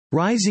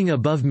Rising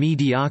above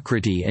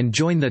mediocrity and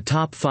join the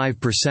top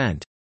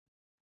 5%.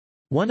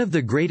 One of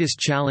the greatest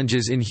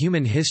challenges in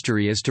human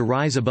history is to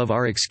rise above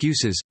our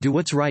excuses, do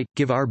what's right,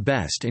 give our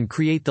best and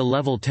create the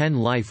level 10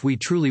 life we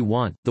truly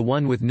want, the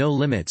one with no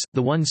limits,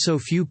 the one so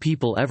few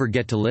people ever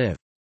get to live.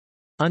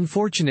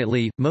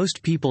 Unfortunately,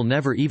 most people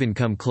never even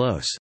come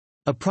close.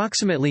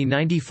 Approximately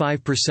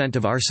 95%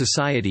 of our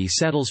society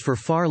settles for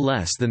far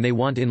less than they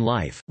want in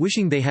life,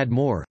 wishing they had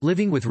more,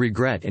 living with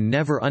regret and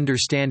never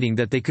understanding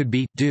that they could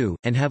be, do,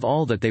 and have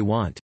all that they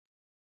want.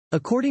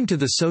 According to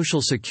the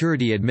Social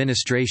Security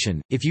Administration,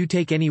 if you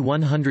take any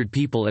 100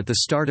 people at the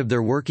start of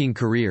their working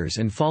careers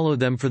and follow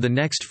them for the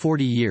next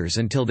 40 years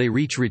until they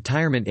reach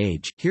retirement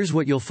age, here's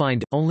what you'll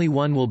find: only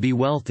 1 will be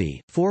wealthy,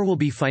 4 will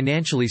be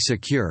financially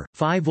secure,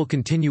 5 will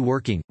continue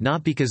working,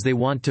 not because they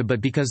want to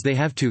but because they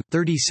have to,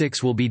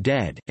 36 will be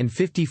dead, and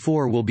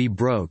 54 will be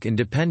broke and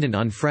dependent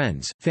on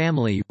friends,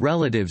 family,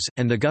 relatives,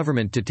 and the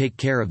government to take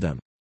care of them.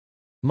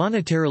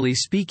 Monetarily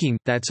speaking,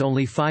 that's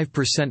only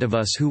 5% of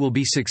us who will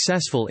be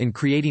successful in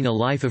creating a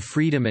life of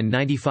freedom and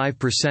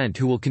 95%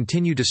 who will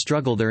continue to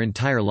struggle their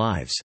entire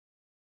lives.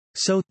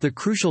 So, the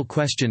crucial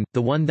question,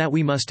 the one that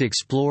we must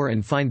explore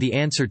and find the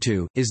answer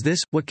to, is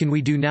this: what can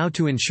we do now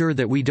to ensure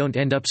that we don't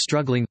end up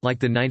struggling, like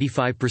the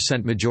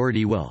 95%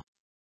 majority will?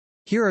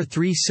 Here are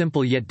 3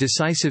 simple yet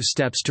decisive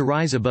steps to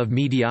rise above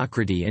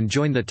mediocrity and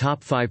join the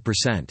top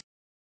 5%.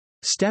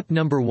 Step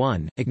number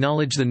 1,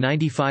 acknowledge the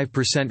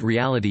 95%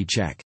 reality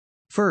check.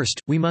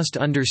 First, we must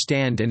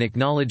understand and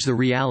acknowledge the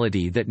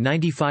reality that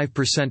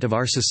 95% of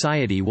our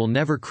society will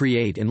never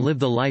create and live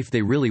the life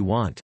they really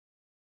want.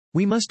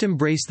 We must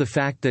embrace the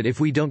fact that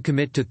if we don't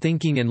commit to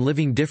thinking and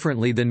living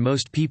differently than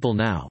most people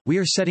now, we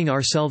are setting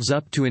ourselves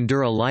up to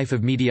endure a life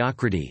of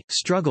mediocrity,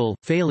 struggle,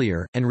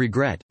 failure, and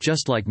regret,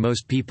 just like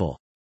most people.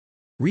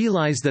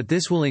 Realize that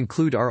this will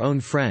include our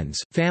own friends,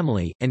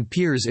 family, and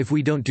peers if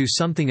we don't do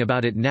something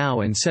about it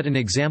now and set an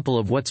example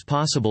of what's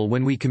possible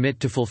when we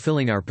commit to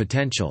fulfilling our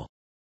potential.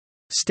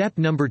 Step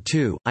number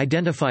 2,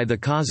 identify the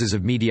causes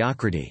of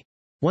mediocrity.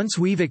 Once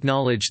we've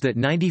acknowledged that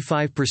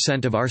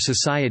 95% of our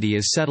society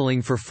is settling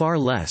for far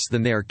less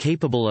than they are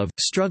capable of,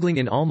 struggling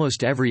in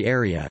almost every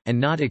area, and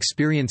not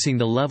experiencing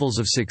the levels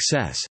of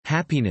success,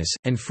 happiness,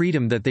 and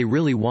freedom that they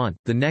really want,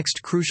 the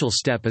next crucial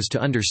step is to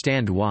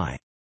understand why.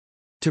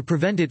 To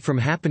prevent it from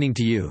happening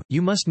to you,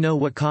 you must know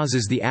what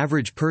causes the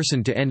average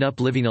person to end up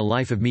living a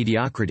life of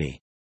mediocrity.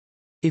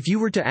 If you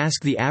were to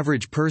ask the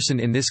average person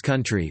in this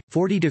country,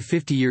 40 to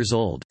 50 years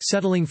old,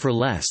 settling for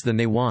less than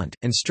they want,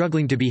 and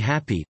struggling to be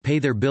happy, pay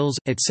their bills,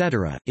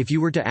 etc., if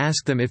you were to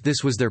ask them if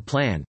this was their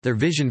plan, their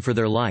vision for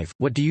their life,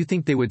 what do you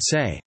think they would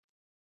say?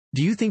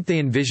 Do you think they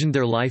envisioned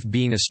their life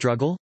being a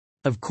struggle?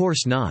 Of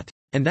course not.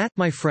 And that,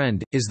 my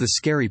friend, is the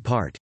scary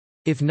part.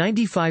 If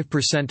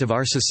 95% of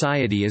our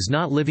society is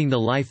not living the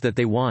life that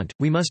they want,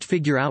 we must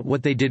figure out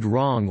what they did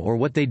wrong or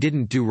what they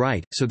didn't do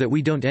right, so that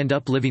we don't end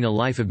up living a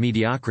life of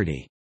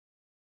mediocrity.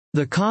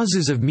 The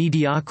causes of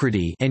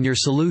mediocrity and your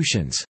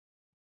solutions.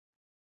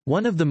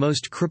 One of the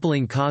most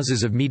crippling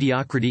causes of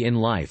mediocrity in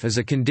life is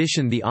a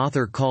condition the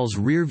author calls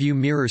rearview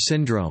mirror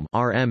syndrome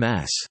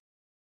 (RMS).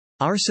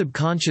 Our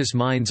subconscious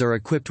minds are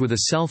equipped with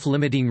a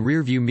self-limiting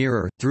rearview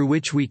mirror, through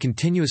which we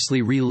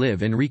continuously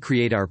relive and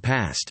recreate our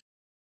past.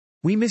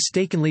 We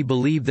mistakenly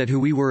believe that who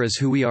we were is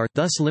who we are,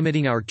 thus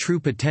limiting our true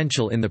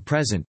potential in the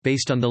present,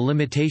 based on the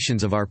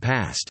limitations of our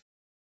past.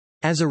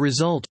 As a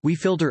result, we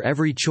filter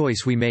every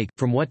choice we make,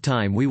 from what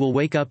time we will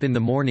wake up in the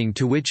morning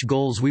to which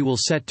goals we will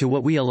set to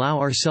what we allow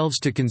ourselves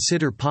to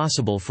consider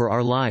possible for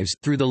our lives,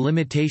 through the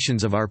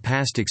limitations of our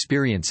past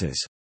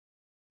experiences.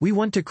 We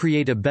want to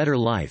create a better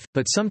life,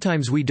 but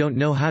sometimes we don't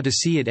know how to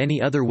see it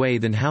any other way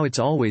than how it's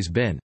always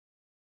been.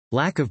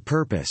 Lack of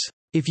purpose.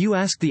 If you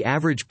ask the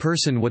average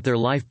person what their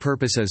life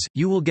purpose is,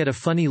 you will get a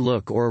funny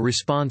look or a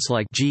response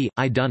like, "Gee,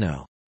 I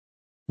dunno."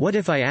 What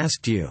if I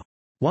asked you?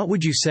 What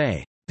would you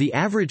say? The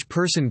average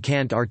person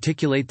can't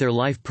articulate their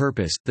life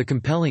purpose, the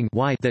compelling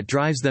why that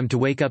drives them to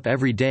wake up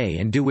every day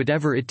and do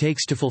whatever it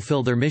takes to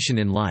fulfill their mission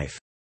in life.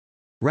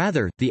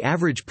 Rather, the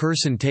average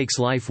person takes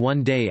life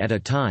one day at a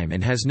time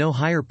and has no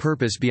higher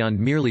purpose beyond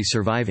merely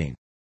surviving.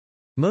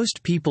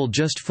 Most people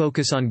just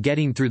focus on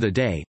getting through the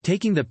day,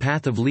 taking the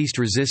path of least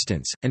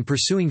resistance, and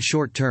pursuing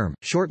short-term,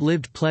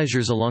 short-lived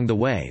pleasures along the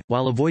way,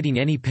 while avoiding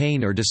any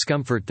pain or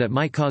discomfort that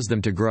might cause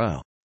them to grow.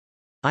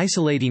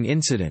 Isolating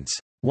incidents.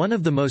 One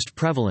of the most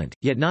prevalent,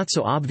 yet not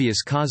so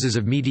obvious causes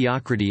of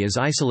mediocrity is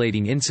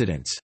isolating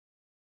incidents.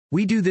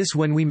 We do this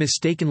when we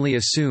mistakenly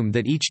assume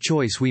that each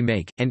choice we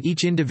make, and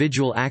each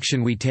individual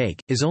action we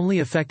take, is only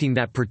affecting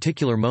that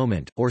particular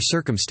moment, or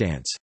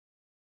circumstance.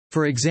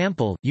 For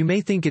example, you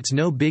may think it's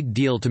no big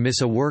deal to miss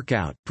a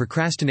workout,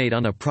 procrastinate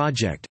on a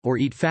project, or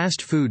eat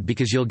fast food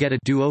because you'll get a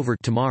do-over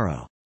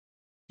tomorrow.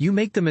 You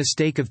make the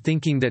mistake of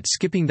thinking that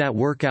skipping that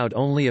workout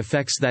only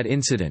affects that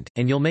incident,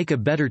 and you'll make a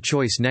better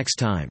choice next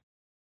time.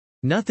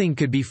 Nothing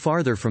could be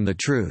farther from the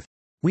truth.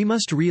 We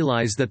must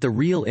realize that the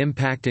real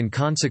impact and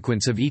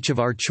consequence of each of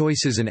our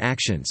choices and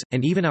actions,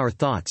 and even our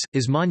thoughts,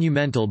 is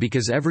monumental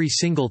because every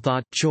single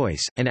thought,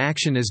 choice, and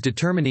action is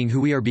determining who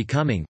we are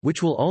becoming,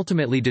 which will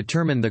ultimately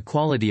determine the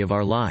quality of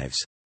our lives.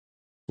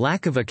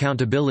 Lack of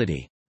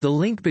accountability. The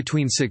link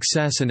between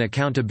success and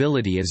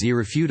accountability is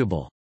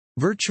irrefutable.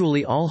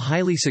 Virtually all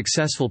highly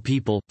successful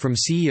people, from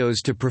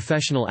CEOs to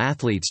professional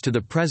athletes to the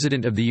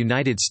President of the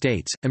United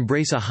States,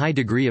 embrace a high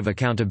degree of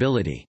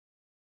accountability.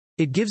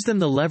 It gives them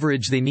the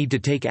leverage they need to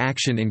take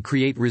action and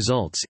create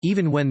results,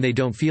 even when they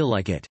don't feel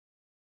like it.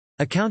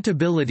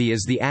 Accountability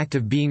is the act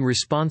of being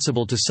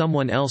responsible to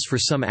someone else for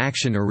some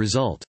action or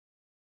result.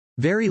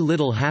 Very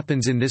little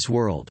happens in this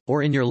world,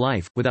 or in your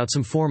life, without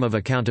some form of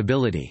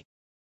accountability.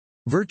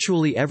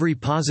 Virtually every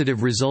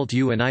positive result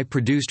you and I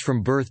produced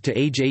from birth to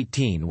age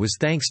 18 was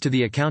thanks to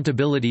the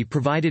accountability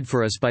provided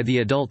for us by the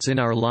adults in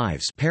our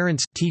lives: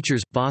 parents,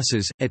 teachers,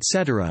 bosses,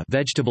 etc.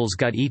 Vegetables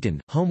got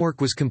eaten,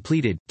 homework was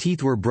completed,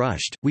 teeth were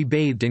brushed, we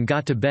bathed and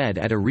got to bed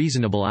at a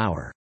reasonable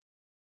hour.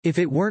 If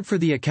it weren't for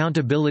the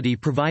accountability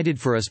provided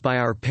for us by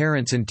our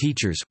parents and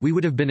teachers, we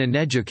would have been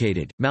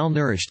uneducated,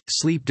 malnourished,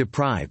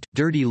 sleep-deprived,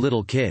 dirty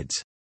little kids.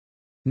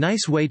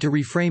 Nice way to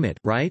reframe it,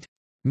 right?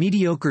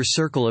 Mediocre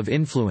circle of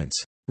influence.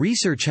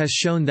 Research has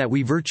shown that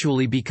we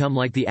virtually become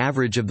like the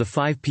average of the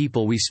 5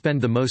 people we spend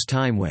the most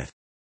time with.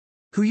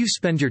 Who you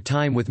spend your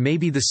time with may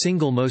be the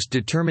single most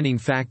determining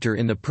factor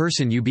in the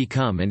person you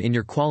become and in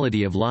your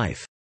quality of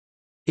life.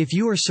 If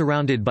you are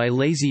surrounded by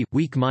lazy,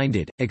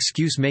 weak-minded,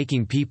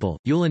 excuse-making people,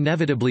 you'll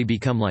inevitably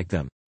become like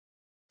them.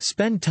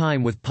 Spend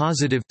time with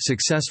positive,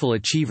 successful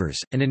achievers,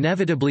 and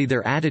inevitably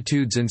their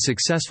attitudes and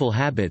successful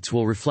habits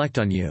will reflect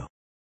on you.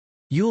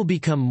 You'll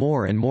become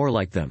more and more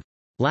like them.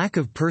 Lack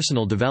of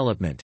personal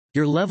development.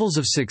 Your levels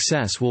of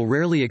success will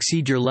rarely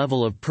exceed your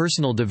level of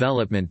personal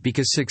development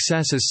because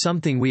success is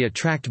something we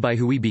attract by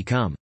who we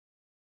become.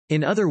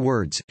 In other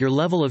words, your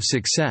level of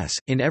success,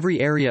 in every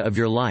area of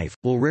your life,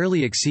 will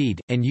rarely exceed,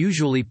 and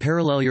usually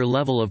parallel your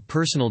level of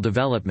personal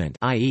development,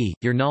 i.e.,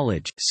 your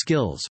knowledge,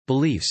 skills,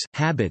 beliefs,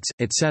 habits,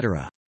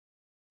 etc.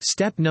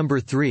 Step number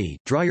 3,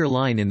 draw your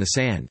line in the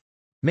sand.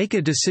 Make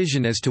a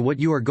decision as to what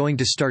you are going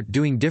to start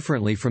doing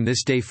differently from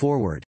this day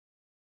forward.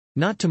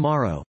 Not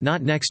tomorrow,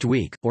 not next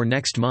week, or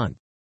next month.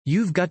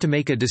 You've got to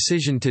make a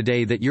decision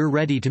today that you're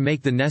ready to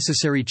make the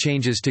necessary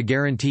changes to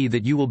guarantee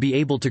that you will be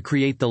able to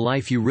create the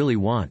life you really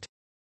want.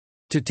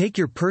 To take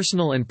your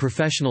personal and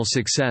professional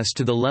success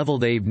to the level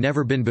they've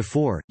never been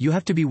before, you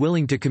have to be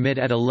willing to commit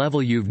at a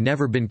level you've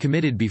never been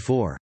committed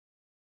before.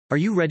 Are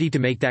you ready to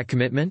make that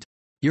commitment?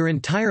 Your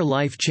entire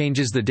life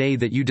changes the day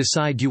that you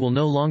decide you will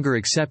no longer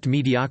accept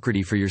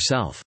mediocrity for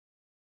yourself.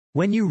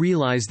 When you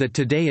realize that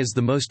today is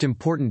the most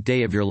important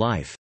day of your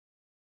life.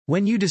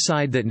 When you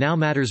decide that now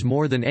matters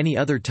more than any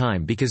other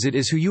time because it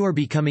is who you are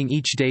becoming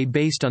each day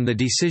based on the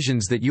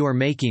decisions that you are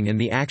making and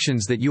the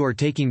actions that you are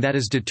taking that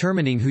is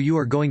determining who you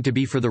are going to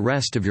be for the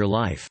rest of your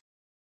life.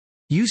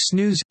 You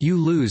snooze, you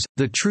lose.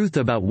 The truth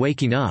about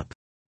waking up.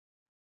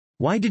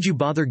 Why did you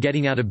bother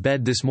getting out of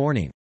bed this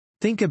morning?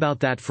 Think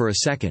about that for a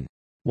second.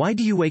 Why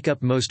do you wake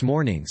up most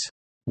mornings?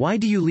 Why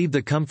do you leave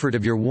the comfort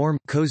of your warm,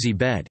 cozy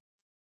bed?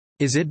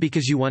 Is it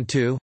because you want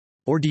to?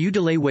 Or do you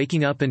delay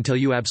waking up until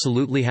you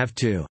absolutely have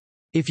to?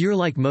 If you're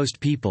like most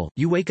people,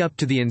 you wake up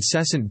to the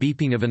incessant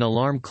beeping of an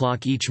alarm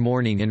clock each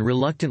morning and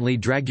reluctantly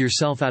drag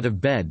yourself out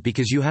of bed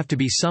because you have to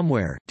be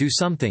somewhere, do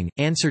something,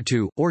 answer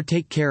to, or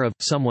take care of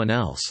someone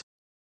else.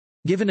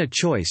 Given a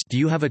choice, do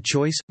you have a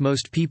choice?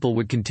 Most people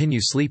would continue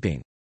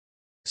sleeping.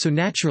 So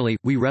naturally,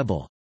 we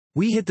rebel.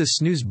 We hit the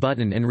snooze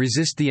button and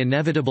resist the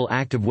inevitable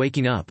act of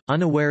waking up,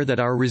 unaware that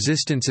our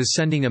resistance is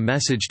sending a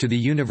message to the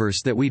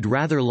universe that we'd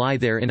rather lie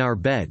there in our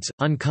beds,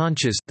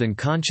 unconscious, than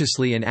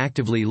consciously and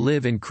actively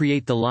live and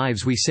create the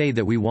lives we say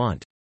that we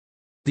want.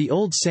 The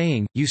old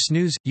saying, you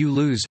snooze, you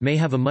lose, may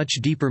have a much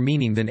deeper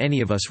meaning than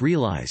any of us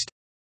realized.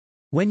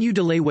 When you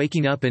delay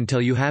waking up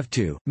until you have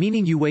to,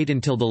 meaning you wait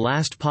until the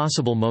last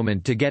possible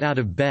moment to get out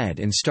of bed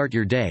and start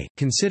your day,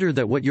 consider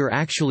that what you're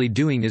actually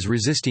doing is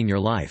resisting your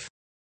life.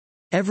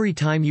 Every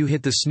time you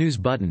hit the snooze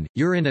button,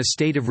 you're in a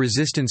state of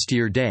resistance to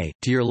your day,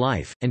 to your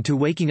life, and to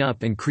waking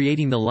up and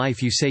creating the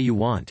life you say you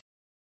want.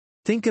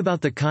 Think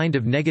about the kind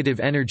of negative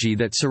energy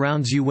that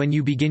surrounds you when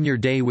you begin your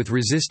day with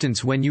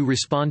resistance, when you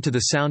respond to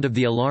the sound of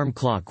the alarm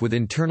clock with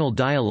internal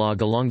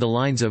dialogue along the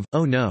lines of,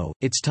 "Oh no,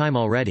 it's time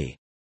already.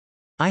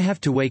 I have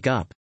to wake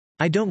up.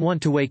 I don't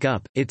want to wake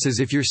up." It's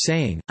as if you're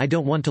saying, "I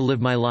don't want to live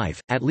my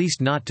life, at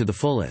least not to the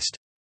fullest."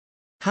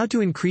 How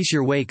to increase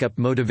your wake-up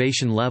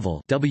motivation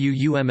level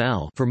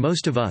 (WUML). For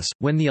most of us,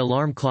 when the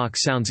alarm clock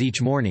sounds each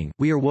morning,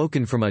 we are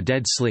woken from a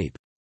dead sleep.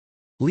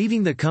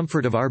 Leaving the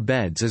comfort of our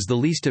beds is the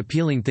least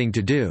appealing thing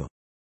to do.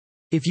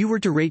 If you were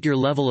to rate your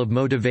level of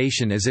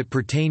motivation as it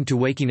pertained to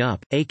waking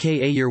up,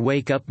 aka your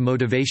wake-up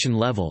motivation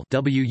level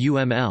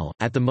 (WUML),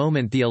 at the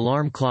moment the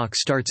alarm clock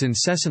starts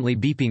incessantly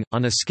beeping,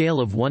 on a scale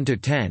of 1 to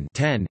 10,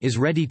 10 is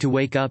ready to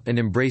wake up and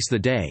embrace the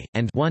day,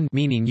 and 1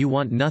 meaning you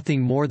want nothing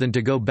more than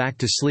to go back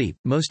to sleep,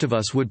 most of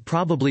us would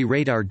probably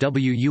rate our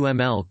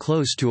WUML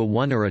close to a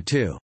 1 or a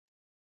 2.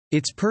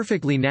 It's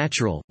perfectly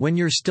natural, when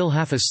you're still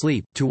half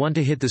asleep, to want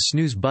to hit the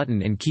snooze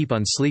button and keep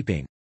on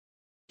sleeping.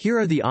 Here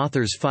are the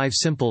author's 5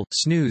 simple,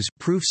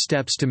 snooze-proof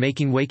steps to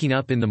making waking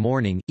up in the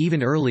morning,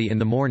 even early in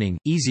the morning,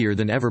 easier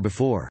than ever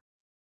before.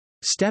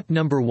 Step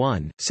number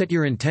 1, set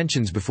your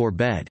intentions before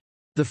bed.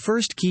 The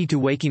first key to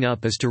waking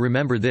up is to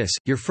remember this: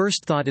 your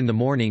first thought in the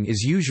morning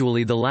is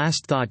usually the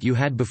last thought you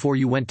had before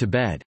you went to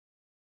bed.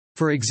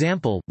 For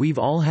example, we've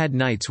all had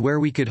nights where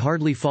we could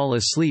hardly fall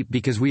asleep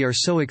because we are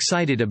so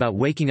excited about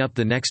waking up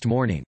the next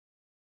morning.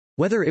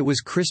 Whether it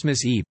was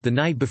Christmas Eve, the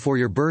night before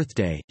your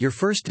birthday, your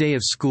first day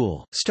of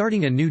school,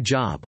 starting a new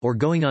job, or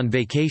going on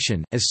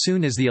vacation, as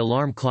soon as the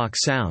alarm clock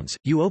sounds,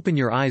 you open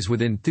your eyes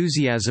with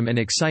enthusiasm and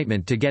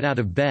excitement to get out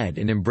of bed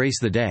and embrace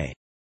the day.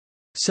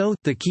 So,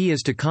 the key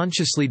is to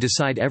consciously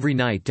decide every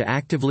night to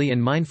actively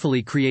and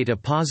mindfully create a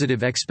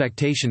positive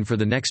expectation for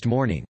the next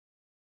morning.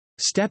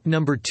 Step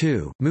number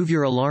 2, move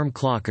your alarm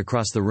clock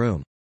across the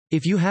room.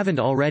 If you haven't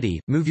already,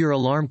 move your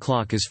alarm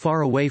clock as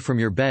far away from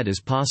your bed as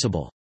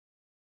possible.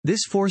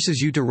 This forces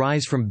you to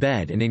rise from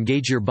bed and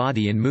engage your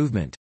body in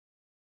movement.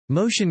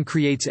 Motion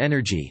creates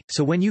energy,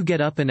 so when you get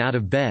up and out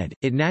of bed,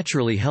 it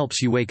naturally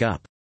helps you wake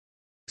up.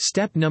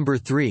 Step number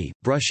 3,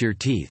 brush your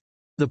teeth.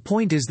 The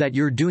point is that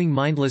you're doing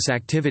mindless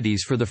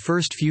activities for the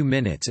first few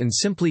minutes and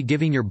simply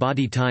giving your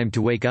body time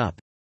to wake up.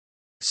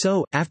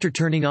 So, after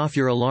turning off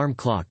your alarm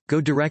clock,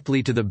 go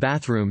directly to the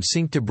bathroom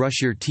sink to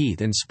brush your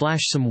teeth and splash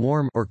some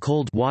warm or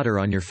cold water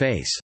on your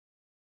face.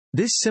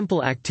 This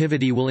simple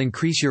activity will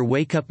increase your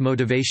wake-up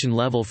motivation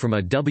level from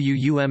a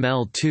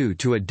WUML2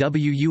 to a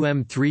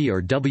WUM3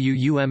 or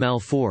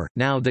WUML4.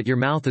 Now that your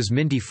mouth is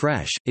minty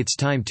fresh, it's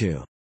time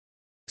to.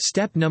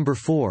 Step number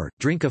 4,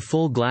 drink a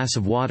full glass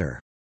of water.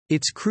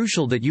 It's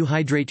crucial that you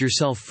hydrate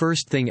yourself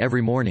first thing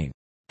every morning.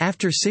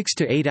 After 6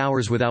 to 8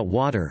 hours without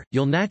water,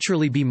 you'll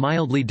naturally be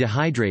mildly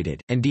dehydrated,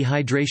 and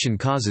dehydration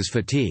causes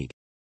fatigue.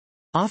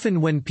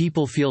 Often when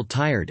people feel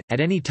tired,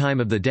 at any time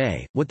of the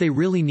day, what they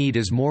really need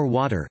is more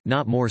water,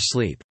 not more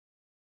sleep.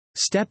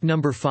 Step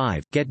number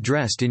 5, get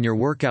dressed in your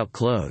workout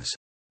clothes.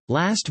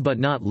 Last but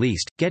not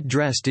least, get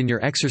dressed in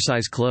your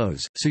exercise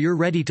clothes, so you're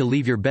ready to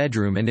leave your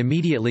bedroom and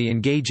immediately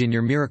engage in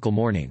your miracle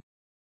morning.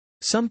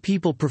 Some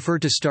people prefer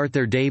to start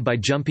their day by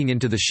jumping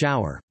into the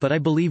shower, but I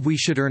believe we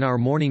should earn our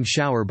morning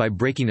shower by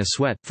breaking a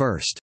sweat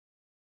first.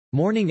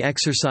 Morning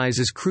exercise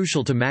is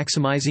crucial to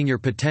maximizing your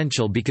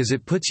potential because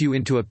it puts you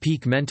into a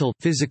peak mental,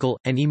 physical,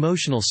 and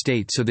emotional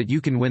state so that you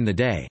can win the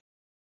day.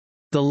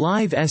 The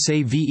Live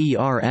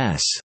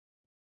Savers.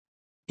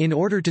 In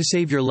order to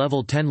save your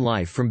level 10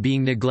 life from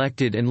being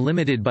neglected and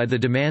limited by the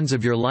demands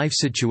of your life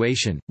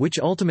situation, which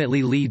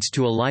ultimately leads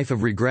to a life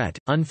of regret,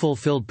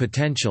 unfulfilled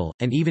potential,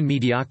 and even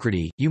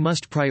mediocrity, you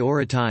must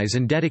prioritize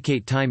and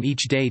dedicate time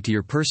each day to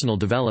your personal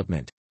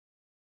development.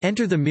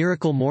 Enter the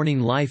Miracle Morning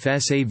Life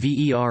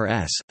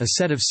Savers, a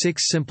set of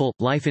 6 simple,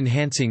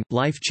 life-enhancing,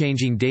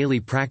 life-changing daily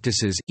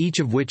practices, each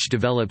of which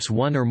develops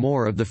one or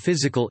more of the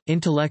physical,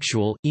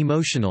 intellectual,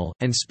 emotional,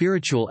 and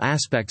spiritual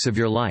aspects of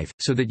your life,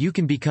 so that you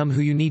can become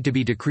who you need to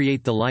be to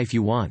create the life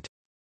you want.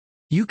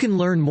 You can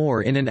learn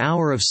more in an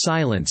hour of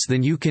silence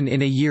than you can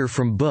in a year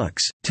from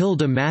books.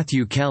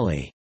 Matthew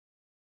Kelly.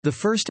 The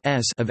first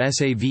S of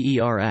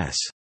Savers.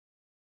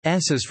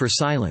 S is for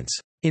silence.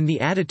 In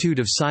the attitude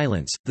of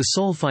silence, the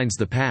soul finds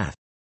the path.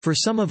 For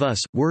some of us,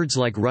 words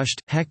like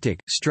rushed, hectic,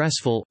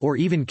 stressful, or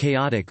even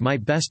chaotic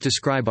might best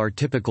describe our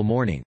typical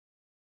morning.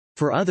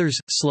 For others,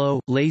 slow,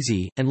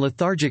 lazy, and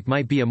lethargic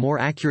might be a more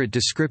accurate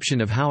description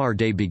of how our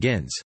day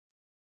begins.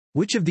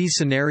 Which of these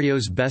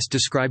scenarios best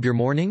describe your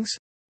mornings?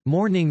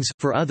 Mornings,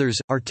 for others,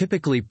 are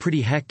typically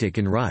pretty hectic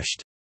and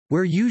rushed.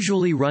 We're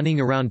usually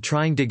running around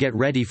trying to get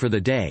ready for the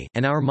day,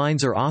 and our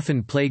minds are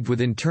often plagued with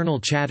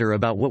internal chatter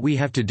about what we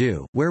have to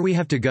do, where we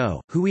have to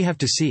go, who we have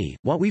to see,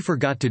 what we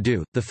forgot to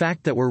do, the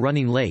fact that we're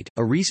running late,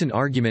 a recent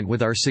argument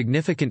with our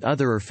significant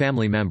other or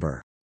family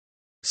member.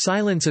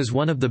 Silence is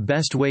one of the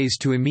best ways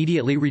to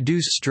immediately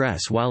reduce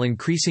stress while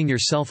increasing your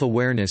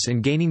self-awareness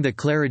and gaining the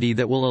clarity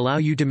that will allow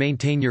you to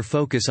maintain your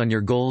focus on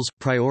your goals,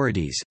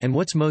 priorities, and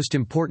what's most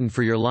important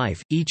for your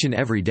life, each and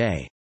every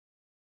day.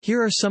 Here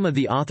are some of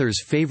the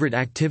author's favorite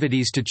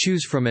activities to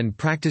choose from and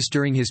practice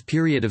during his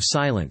period of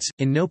silence,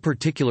 in no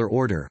particular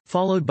order,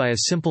 followed by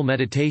a simple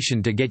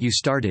meditation to get you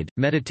started: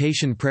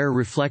 meditation, prayer,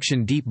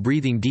 reflection, deep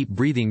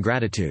breathing,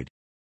 gratitude.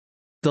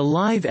 The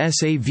Live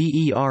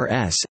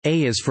Savers.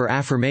 A is for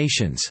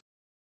affirmations.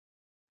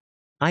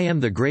 I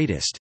am the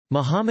greatest.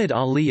 Muhammad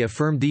Ali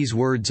affirmed these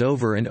words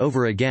over and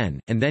over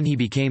again, and then he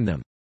became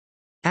them.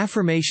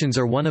 Affirmations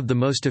are one of the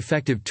most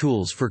effective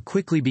tools for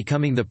quickly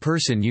becoming the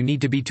person you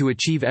need to be to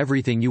achieve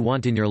everything you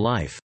want in your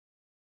life.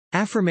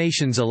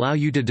 Affirmations allow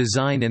you to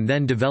design and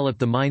then develop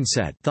the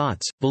mindset,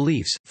 thoughts,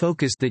 beliefs,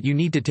 focus that you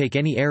need to take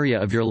any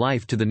area of your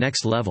life to the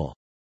next level.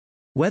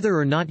 Whether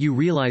or not you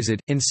realize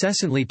it,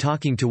 incessantly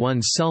talking to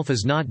one's self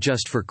is not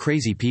just for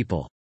crazy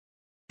people.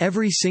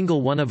 Every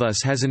single one of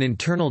us has an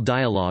internal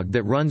dialogue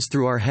that runs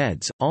through our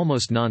heads,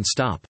 almost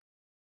non-stop.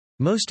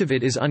 Most of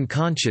it is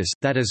unconscious,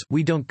 that is,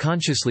 we don't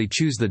consciously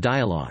choose the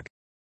dialogue.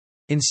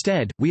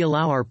 Instead, we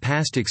allow our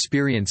past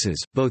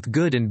experiences, both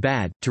good and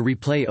bad, to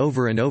replay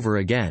over and over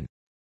again.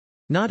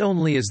 Not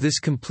only is this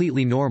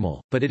completely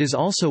normal, but it is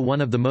also one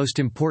of the most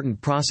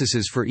important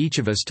processes for each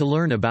of us to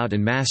learn about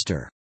and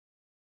master.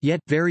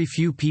 Yet, very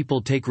few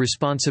people take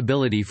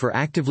responsibility for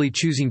actively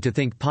choosing to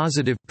think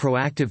positive,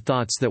 proactive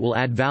thoughts that will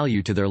add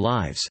value to their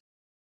lives.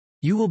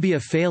 You will be a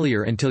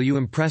failure until you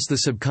impress the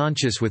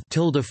subconscious with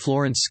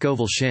Florence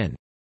Scovel Shinn.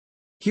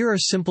 Here are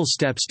simple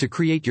steps to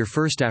create your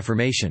first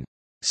affirmation.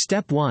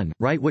 Step 1.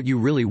 Write what you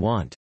really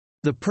want.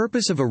 The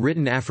purpose of a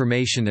written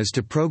affirmation is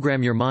to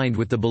program your mind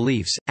with the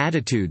beliefs,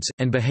 attitudes,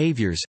 and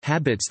behaviors,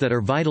 habits that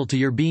are vital to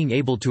your being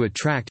able to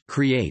attract,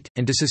 create,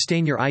 and to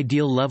sustain your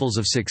ideal levels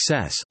of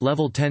success,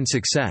 level 10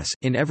 success,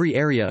 in every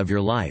area of your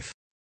life.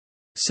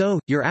 So,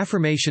 your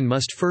affirmation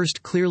must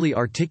first clearly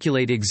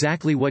articulate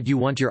exactly what you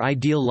want your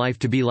ideal life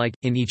to be like,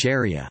 in each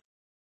area.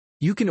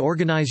 You can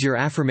organize your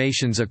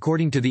affirmations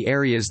according to the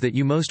areas that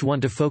you most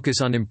want to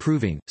focus on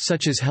improving,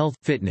 such as health,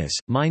 fitness,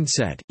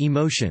 mindset,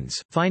 emotions,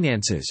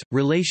 finances,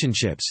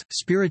 relationships,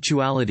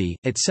 spirituality,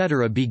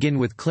 etc. Begin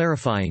with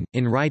clarifying,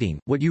 in writing,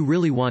 what you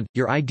really want,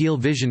 your ideal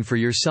vision for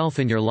yourself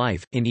and your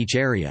life, in each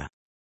area.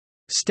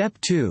 Step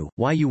 2.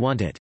 Why you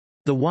want it.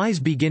 The whys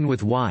begin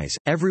with whys.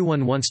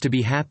 Everyone wants to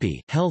be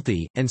happy,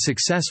 healthy, and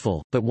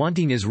successful, but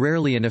wanting is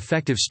rarely an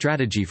effective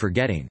strategy for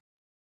getting.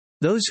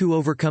 Those who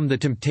overcome the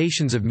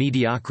temptations of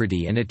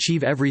mediocrity and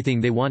achieve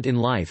everything they want in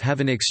life have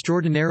an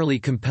extraordinarily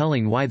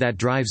compelling why that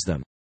drives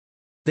them.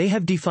 They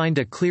have defined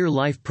a clear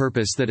life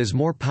purpose that is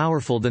more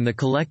powerful than the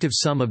collective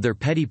sum of their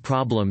petty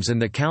problems and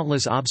the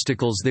countless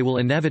obstacles they will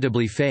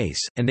inevitably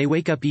face, and they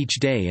wake up each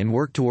day and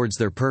work towards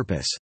their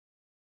purpose.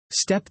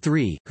 Step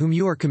 3. Whom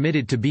you are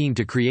committed to being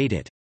to create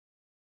it.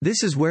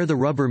 This is where the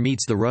rubber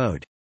meets the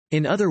road.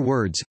 In other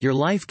words, your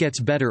life gets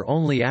better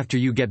only after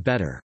you get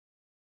better.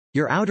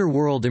 Your outer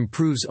world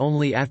improves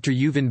only after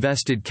you've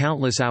invested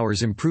countless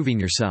hours improving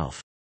yourself.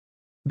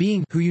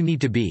 Being who you need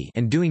to be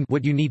and doing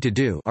what you need to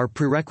do are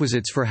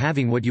prerequisites for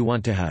having what you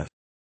want to have.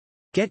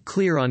 Get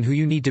clear on who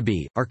you need to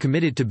be, are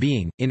committed to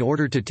being, in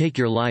order to take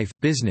your life,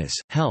 business,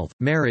 health,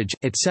 marriage,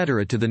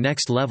 etc. to the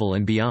next level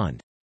and beyond.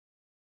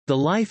 The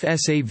Life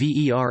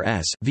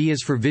SAVERS, V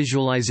is for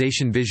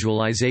visualization.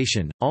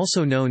 Visualization,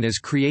 also known as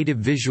creative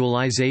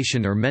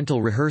visualization or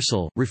mental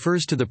rehearsal,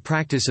 refers to the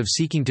practice of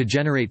seeking to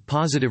generate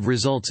positive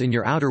results in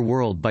your outer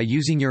world by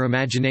using your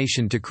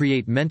imagination to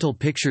create mental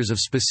pictures of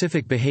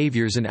specific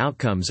behaviors and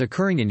outcomes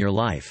occurring in your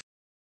life.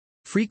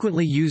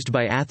 Frequently used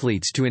by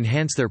athletes to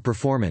enhance their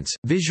performance,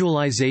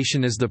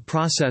 visualization is the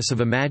process of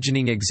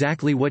imagining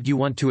exactly what you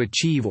want to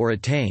achieve or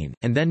attain,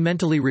 and then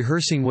mentally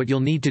rehearsing what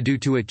you'll need to do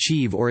to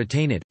achieve or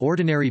attain it.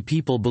 Ordinary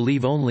people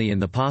believe only in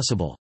the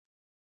possible.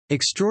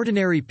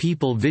 Extraordinary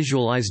people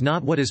visualize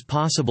not what is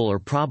possible or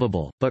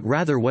probable, but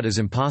rather what is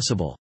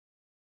impossible.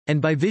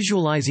 And by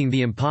visualizing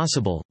the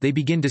impossible, they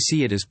begin to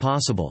see it as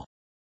possible.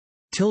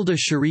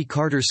 Cherie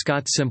Carter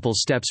Scott. Simple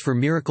steps for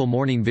miracle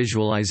morning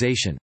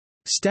visualization.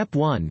 Step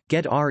 1.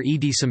 Get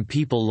ready. Some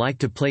people like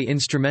to play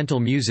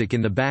instrumental music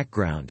in the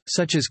background,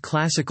 such as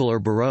classical or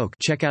Baroque.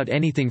 Check out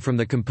anything from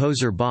the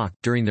composer Bach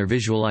during their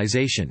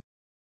visualization.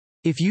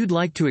 If you'd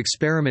like to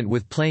experiment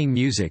with playing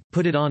music,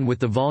 put it on with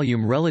the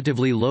volume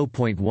relatively low.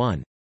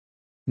 1.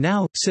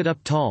 Now, sit up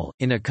tall,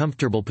 in a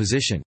comfortable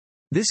position.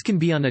 This can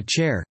be on a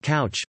chair,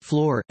 couch,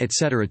 floor,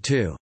 etc.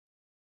 2.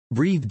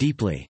 Breathe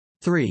deeply.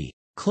 3.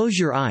 Close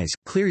your eyes,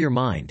 clear your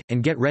mind,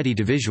 and get ready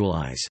to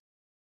visualize.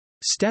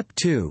 Step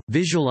 2.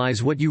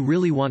 Visualize what you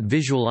really want.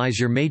 Visualize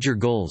your major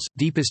goals,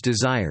 deepest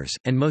desires,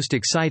 and most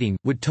exciting,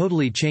 would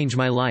totally change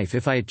my life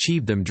if I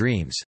achieved them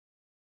dreams.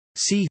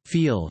 See,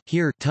 feel,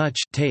 hear, touch,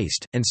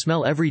 taste, and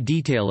smell every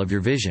detail of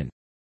your vision.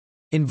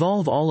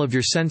 Involve all of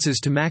your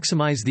senses to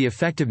maximize the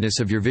effectiveness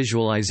of your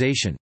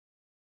visualization.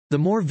 The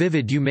more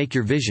vivid you make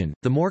your vision,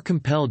 the more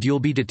compelled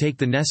you'll be to take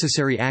the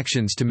necessary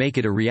actions to make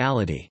it a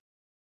reality.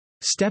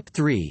 Step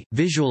 3.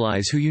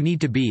 Visualize who you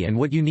need to be and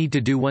what you need to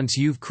do. Once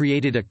you've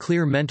created a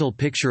clear mental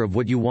picture of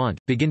what you want,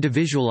 begin to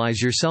visualize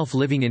yourself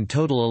living in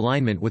total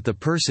alignment with the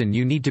person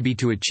you need to be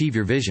to achieve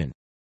your vision.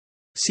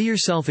 See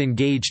yourself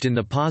engaged in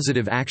the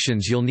positive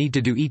actions you'll need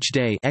to do each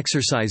day: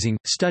 exercising,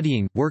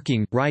 studying,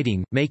 working,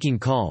 writing, making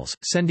calls,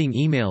 sending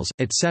emails,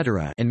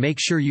 etc. and make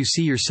sure you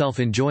see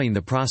yourself enjoying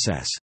the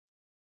process.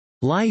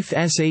 Life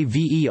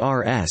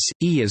SAVERS,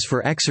 E is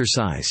for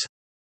exercise.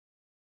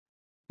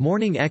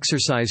 Morning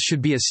exercise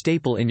should be a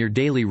staple in your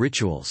daily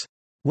rituals.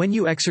 When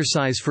you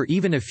exercise for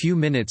even a few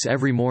minutes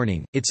every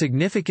morning, it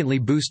significantly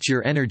boosts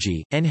your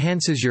energy,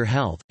 enhances your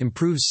health,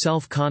 improves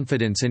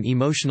self-confidence and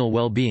emotional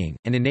well-being,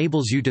 and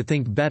enables you to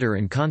think better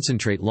and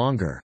concentrate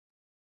longer.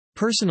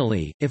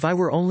 Personally, if I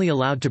were only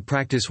allowed to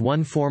practice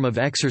one form of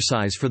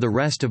exercise for the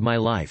rest of my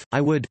life,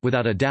 I would,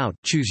 without a doubt,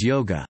 choose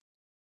yoga.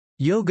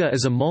 Yoga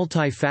is a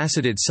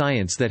multifaceted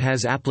science that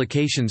has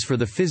applications for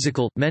the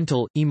physical,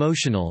 mental,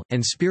 emotional,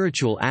 and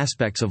spiritual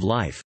aspects of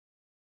life.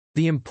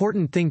 The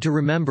important thing to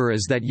remember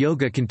is that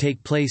yoga can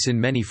take place in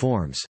many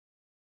forms.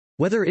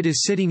 Whether it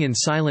is sitting in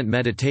silent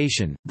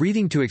meditation,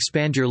 breathing to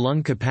expand your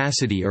lung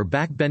capacity, or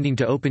backbending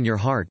to open your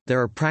heart,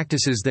 there are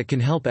practices that can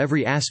help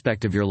every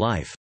aspect of your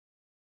life.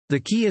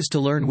 The key is to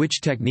learn which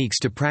techniques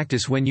to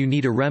practice when you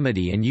need a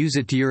remedy and use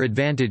it to your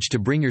advantage to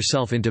bring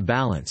yourself into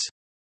balance.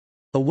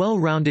 A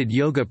well-rounded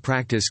yoga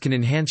practice can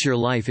enhance your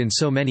life in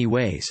so many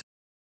ways.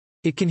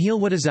 It can heal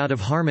what is out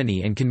of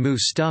harmony and can move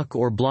stuck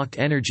or blocked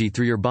energy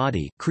through your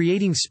body,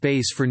 creating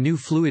space for new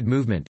fluid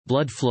movement,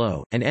 blood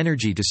flow, and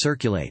energy to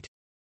circulate.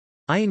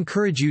 I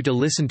encourage you to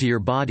listen to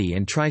your body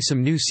and try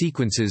some new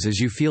sequences as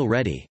you feel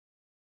ready.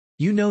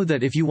 You know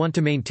that if you want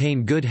to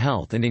maintain good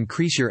health and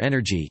increase your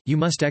energy, you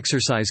must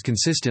exercise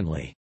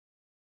consistently.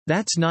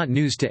 That's not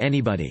news to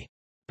anybody.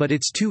 But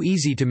it's too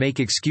easy to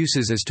make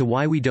excuses as to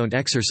why we don't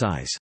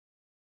exercise.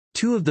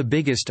 Two of the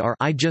biggest are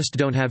 "I just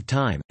don't have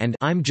time" and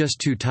 "I'm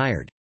just too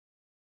tired."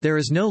 There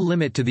is no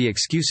limit to the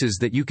excuses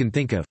that you can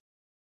think of.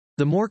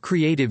 The more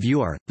creative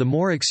you are, the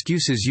more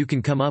excuses you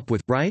can come up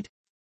with, right?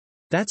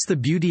 That's the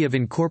beauty of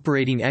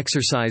incorporating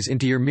exercise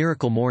into your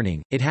miracle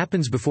morning. It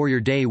happens before your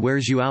day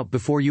wears you out,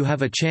 before you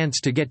have a chance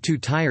to get too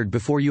tired,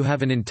 before you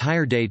have an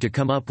entire day to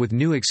come up with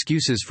new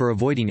excuses for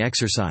avoiding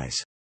exercise.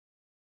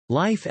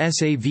 Life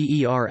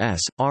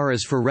Savers, R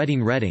is for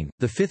Reading.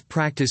 The fifth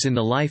practice in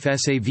the Life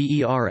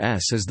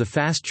Savers is the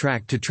fast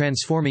track to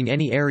transforming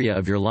any area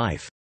of your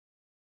life.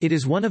 It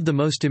is one of the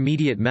most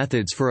immediate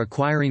methods for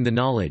acquiring the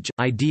knowledge,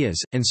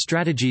 ideas, and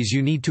strategies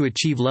you need to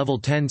achieve level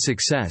 10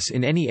 success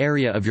in any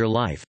area of your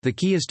life. The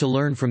key is to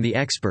learn from the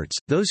experts,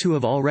 those who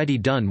have already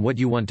done what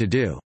you want to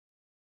do.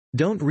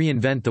 Don't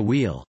reinvent the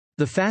wheel.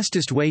 The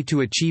fastest way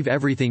to achieve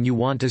everything you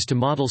want is to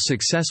model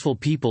successful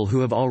people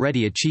who have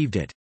already achieved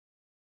it.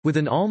 With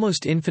an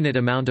almost infinite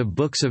amount of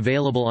books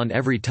available on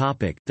every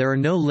topic, there are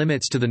no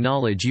limits to the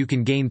knowledge you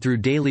can gain through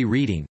daily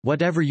reading.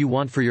 Whatever you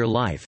want for your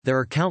life, there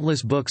are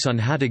countless books on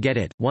how to get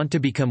it. Want to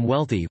become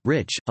wealthy,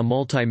 rich, a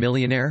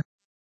multimillionaire?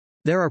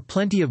 There are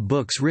plenty of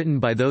books written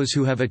by those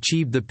who have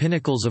achieved the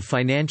pinnacles of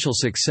financial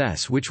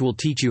success which will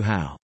teach you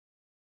how.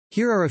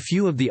 Here are a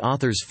few of the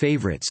author's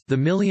favorites: The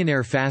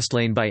Millionaire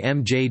Fastlane by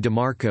M.J.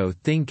 DeMarco,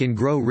 Think and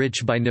Grow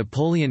Rich by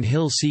Napoleon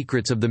Hill,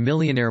 Secrets of the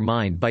Millionaire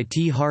Mind by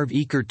T. Harv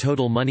Eker,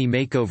 Total Money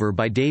Makeover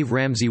by Dave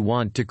Ramsey.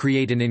 Want to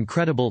create an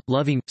incredible,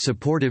 loving,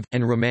 supportive,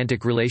 and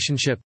romantic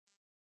relationship?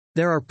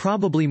 There are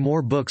probably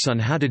more books on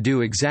how to do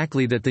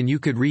exactly that than you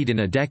could read in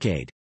a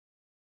decade.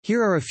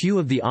 Here are a few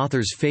of the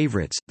author's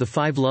favorites: The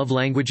 5 Love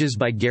Languages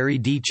by Gary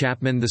D.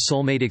 Chapman, The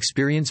Soulmate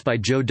Experience by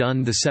Joe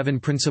Dunn, The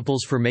 7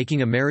 Principles for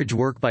Making a Marriage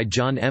Work by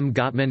John M.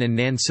 Gottman and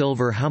Nan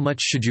Silver. How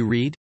much should you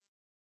read?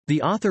 The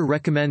author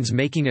recommends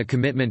making a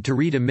commitment to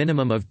read a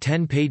minimum of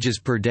 10 pages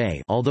per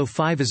day, although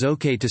 5 is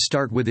okay to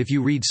start with if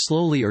you read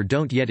slowly or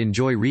don't yet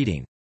enjoy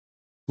reading.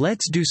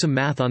 Let's do some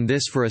math on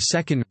this for a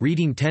second.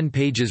 Reading 10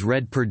 pages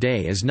read per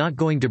day is not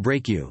going to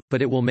break you,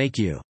 but it will make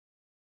you.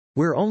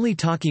 We're only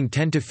talking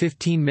 10 to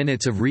 15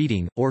 minutes of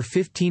reading, or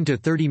 15 to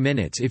 30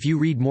 minutes if you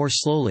read more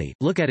slowly.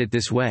 Look at it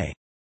this way.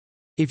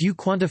 If you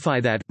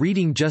quantify that,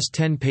 reading just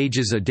 10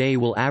 pages a day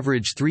will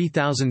average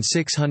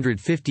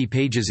 3,650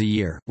 pages a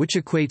year, which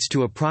equates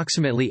to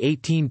approximately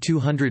 18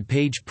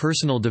 200-page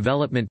personal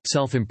development,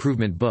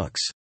 self-improvement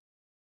books.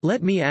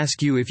 Let me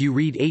ask you, if you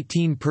read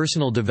 18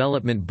 personal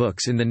development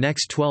books in the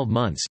next 12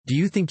 months, do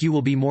you think you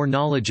will be more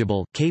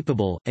knowledgeable,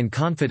 capable, and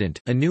confident,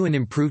 a new and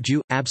improved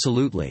you?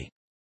 Absolutely.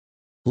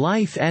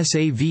 Life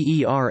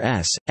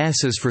Savers,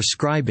 S is for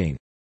scribing.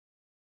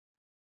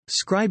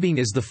 Scribing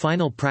is the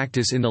final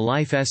practice in the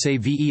Life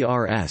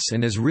Savers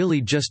and is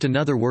really just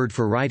another word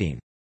for writing.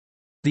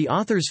 The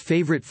author's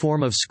favorite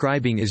form of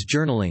scribing is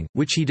journaling,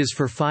 which he does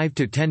for 5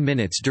 to 10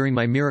 minutes during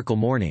My Miracle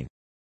Morning.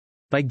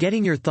 By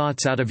getting your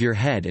thoughts out of your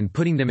head and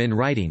putting them in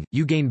writing,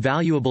 you gain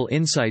valuable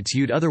insights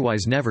you'd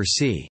otherwise never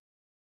see.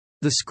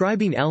 The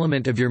scribing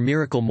element of your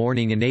miracle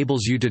morning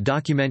enables you to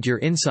document your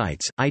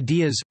insights,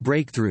 ideas,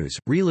 breakthroughs,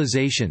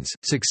 realizations,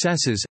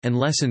 successes, and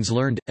lessons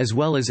learned, as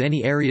well as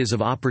any areas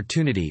of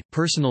opportunity,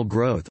 personal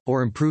growth,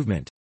 or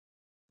improvement.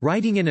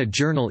 Writing in a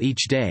journal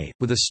each day,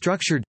 with a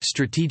structured,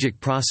 strategic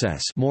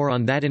process, more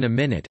on that in a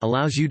minute,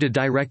 allows you to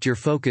direct your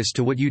focus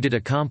to what you did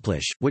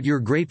accomplish, what you're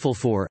grateful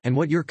for, and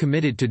what you're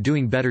committed to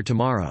doing better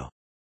tomorrow.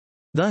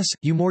 Thus,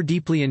 you more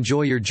deeply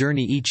enjoy your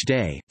journey each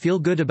day, feel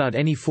good about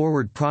any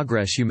forward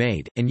progress you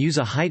made, and use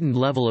a heightened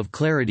level of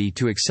clarity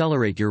to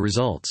accelerate your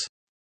results.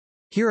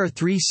 Here are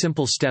 3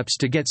 simple steps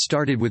to get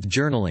started with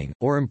journaling,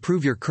 or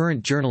improve your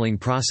current journaling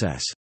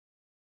process.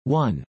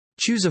 1.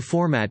 Choose a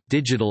format,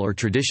 digital or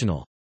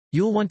traditional.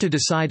 You'll want to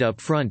decide up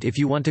front if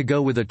you want to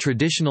go with a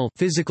traditional,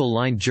 physical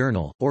lined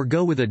journal, or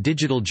go with a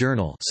digital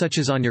journal, such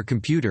as on your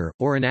computer,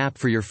 or an app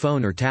for your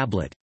phone or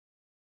tablet.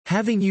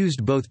 Having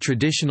used both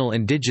traditional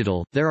and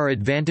digital, there are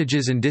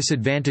advantages and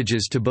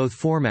disadvantages to both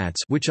formats,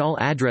 which I'll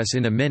address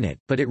in a minute,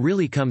 but it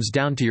really comes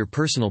down to your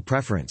personal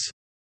preference.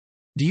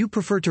 Do you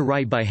prefer to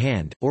write by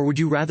hand, or would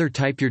you rather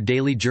type your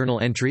daily journal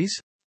entries?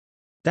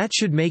 That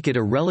should make it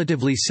a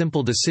relatively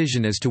simple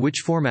decision as to which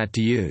format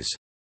to use.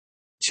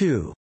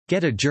 2.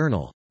 Get a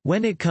journal.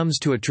 When it comes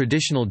to a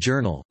traditional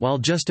journal, while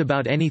just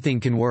about anything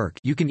can work,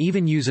 you can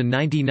even use a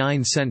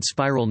 99-cent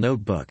spiral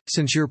notebook.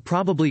 Since you're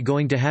probably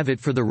going to have it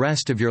for the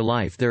rest of your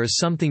life, there is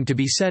something to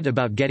be said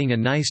about getting a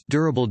nice,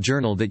 durable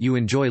journal that you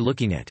enjoy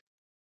looking at.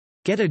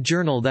 Get a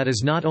journal that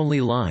is not only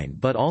lined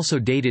but also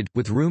dated,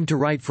 with room to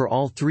write for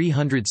all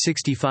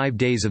 365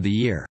 days of the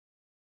year.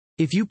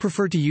 If you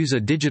prefer to use a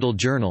digital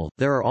journal,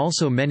 there are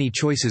also many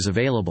choices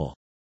available.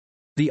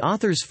 The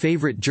author's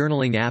favorite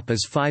journaling app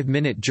is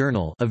 5-Minute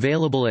Journal,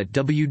 available at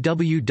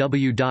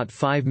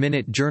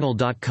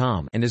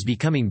www.5minutejournal.com, and is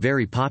becoming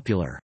very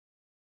popular.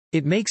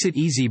 It makes it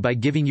easy by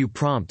giving you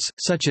prompts,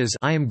 such as,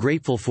 "I am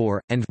grateful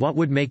for," and "What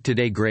would make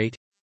today great?"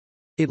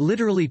 It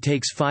literally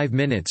takes 5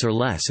 minutes or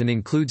less and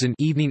includes an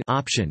evening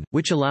option,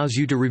 which allows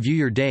you to review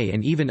your day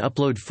and even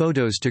upload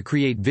photos to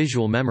create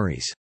visual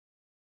memories.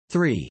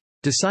 3.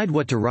 Decide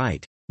what to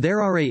write.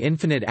 There are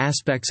infinite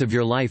aspects of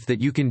your life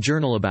that you can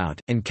journal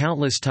about, and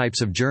countless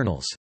types of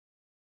journals.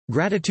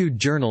 Gratitude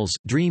journals,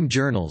 dream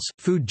journals,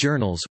 food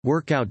journals,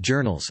 workout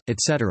journals,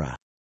 etc.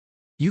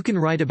 You can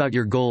write about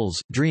your goals,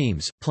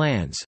 dreams,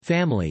 plans,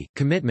 family,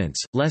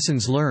 commitments,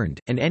 lessons learned,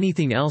 and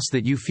anything else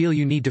that you feel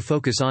you need to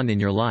focus on in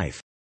your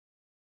life.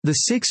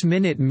 The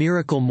 6-minute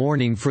miracle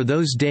morning for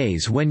those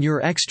days when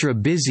you're extra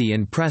busy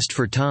and pressed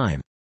for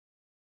time.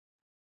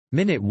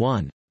 Minute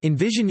 1.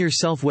 Envision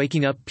yourself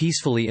waking up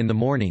peacefully in the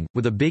morning,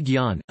 with a big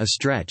yawn, a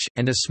stretch,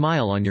 and a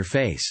smile on your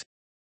face.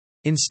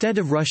 Instead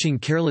of rushing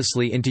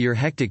carelessly into your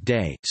hectic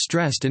day,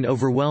 stressed and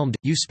overwhelmed,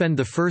 you spend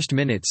the first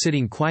minute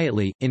sitting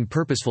quietly, in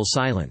purposeful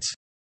silence.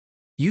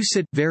 You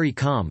sit, very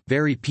calm,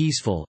 very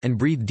peaceful, and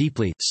breathe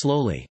deeply,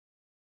 slowly.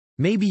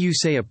 Maybe you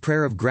say a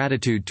prayer of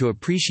gratitude to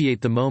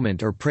appreciate the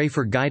moment or pray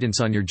for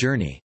guidance on your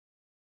journey.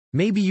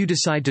 Maybe you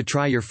decide to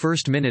try your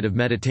first minute of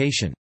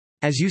meditation.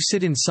 As you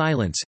sit in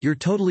silence, you're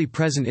totally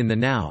present in the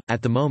now,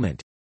 at the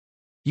moment.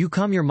 You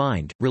calm your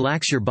mind,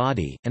 relax your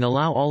body, and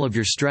allow all of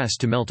your stress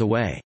to melt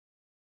away.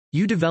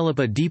 You develop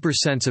a deeper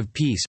sense of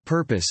peace,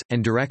 purpose,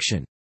 and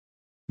direction.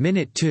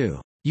 Minute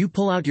 2. You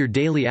pull out your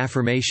daily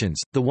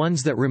affirmations, the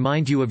ones that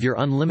remind you of your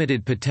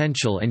unlimited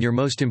potential and your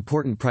most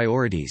important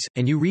priorities,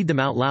 and you read them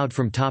out loud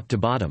from top to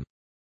bottom.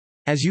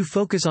 As you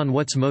focus on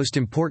what's most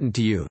important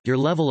to you, your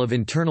level of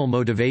internal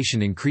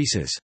motivation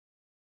increases.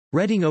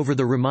 Reading over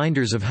the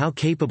reminders of how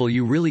capable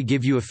you really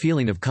give you a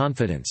feeling of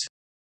confidence.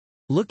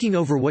 Looking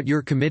over what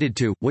you're committed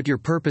to, what your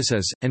purpose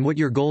is, and what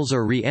your goals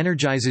are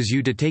re-energizes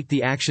you to take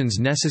the actions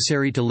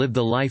necessary to live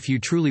the life you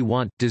truly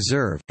want,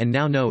 deserve, and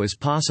now know is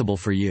possible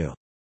for you.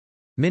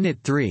 Minute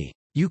 3.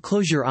 You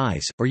close your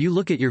eyes, or you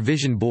look at your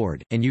vision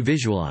board, and you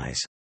visualize.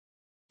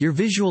 Your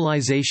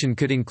visualization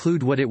could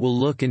include what it will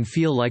look and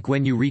feel like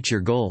when you reach your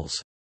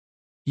goals.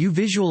 You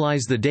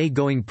visualize the day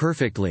going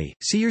perfectly,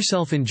 see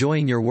yourself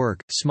enjoying your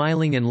work,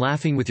 smiling and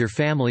laughing with your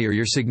family or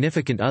your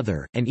significant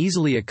other, and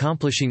easily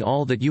accomplishing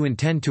all that you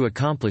intend to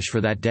accomplish for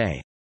that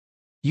day.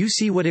 You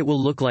see what it will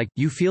look like,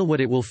 you feel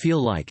what it will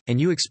feel like, and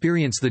you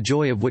experience the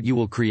joy of what you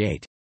will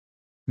create.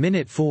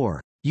 Minute 4.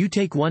 You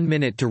take 1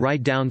 minute to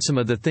write down some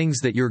of the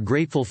things that you're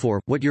grateful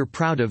for, what you're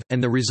proud of, and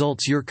the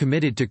results you're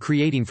committed to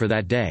creating for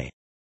that day.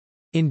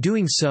 In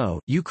doing so,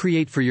 you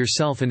create for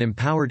yourself an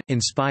empowered,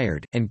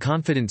 inspired, and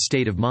confident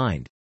state of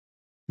mind.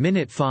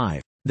 Minute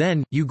 5.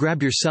 Then, you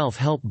grab your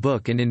self-help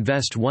book and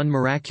invest 1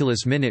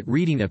 miraculous minute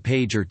reading a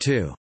page or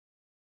two.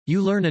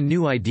 You learn a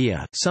new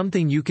idea,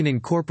 something you can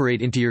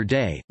incorporate into your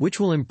day,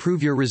 which will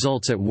improve your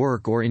results at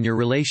work or in your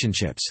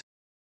relationships.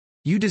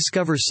 You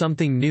discover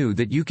something new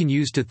that you can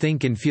use to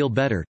think and feel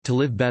better, to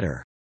live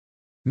better.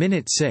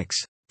 Minute 6.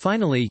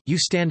 Finally, you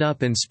stand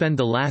up and spend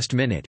the last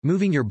minute,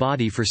 moving your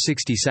body for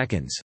 60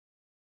 seconds.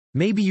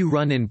 Maybe you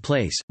run in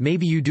place,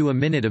 maybe you do a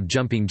minute of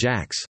jumping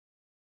jacks.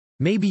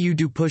 Maybe you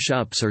do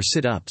push-ups or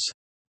sit-ups.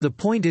 The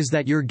point is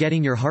that you're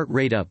getting your heart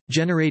rate up,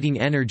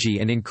 generating energy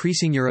and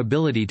increasing your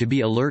ability to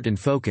be alert and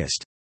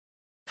focused.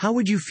 How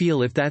would you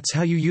feel if that's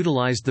how you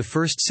utilized the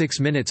first 6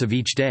 minutes of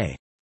each day?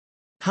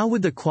 How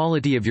would the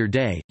quality of your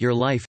day, your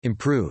life,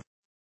 improve?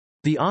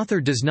 The author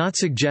does not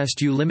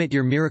suggest you limit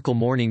your miracle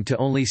morning to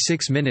only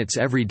 6 minutes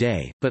every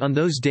day, but on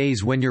those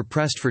days when you're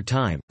pressed for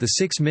time, the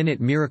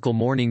 6-minute miracle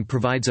morning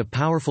provides a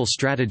powerful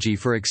strategy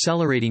for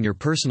accelerating your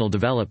personal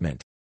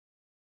development.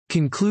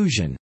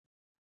 Conclusion.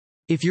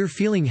 If you're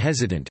feeling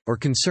hesitant, or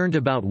concerned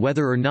about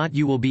whether or not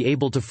you will be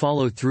able to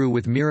follow through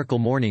with Miracle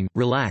Morning,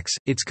 relax,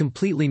 it's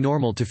completely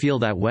normal to feel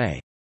that way.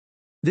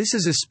 This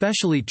is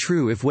especially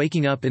true if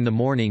waking up in the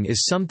morning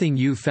is something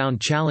you've found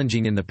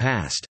challenging in the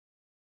past.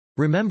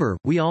 Remember,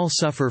 we all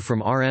suffer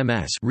from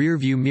RMS,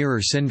 rearview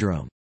mirror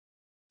syndrome.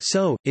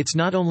 So, it's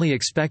not only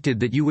expected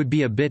that you would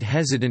be a bit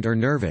hesitant or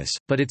nervous,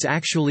 but it's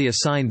actually a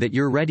sign that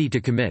you're ready to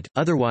commit,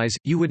 otherwise,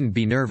 you wouldn't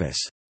be nervous.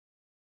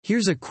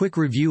 Here's a quick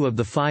review of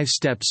the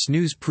 5-step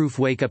snooze-proof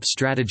wake-up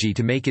strategy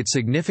to make it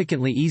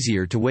significantly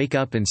easier to wake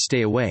up and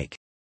stay awake.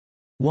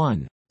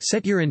 1.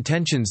 Set your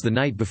intentions the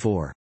night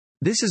before.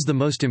 This is the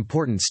most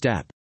important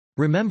step.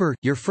 Remember,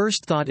 your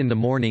first thought in the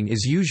morning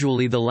is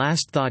usually the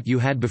last thought you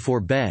had before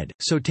bed,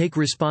 so take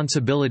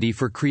responsibility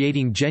for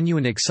creating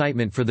genuine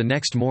excitement for the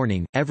next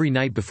morning, every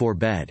night before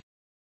bed.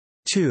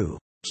 2.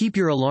 Keep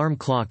your alarm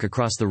clock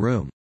across the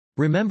room.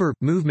 Remember,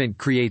 movement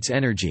creates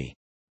energy.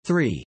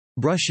 3.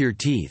 Brush your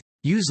teeth.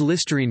 Use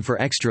Listerine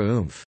for extra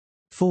oomph.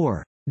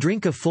 4.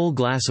 Drink a full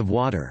glass of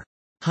water.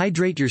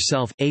 Hydrate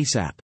yourself,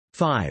 ASAP.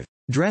 5.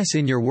 Dress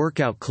in your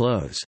workout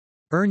clothes.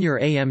 Earn your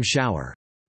AM shower.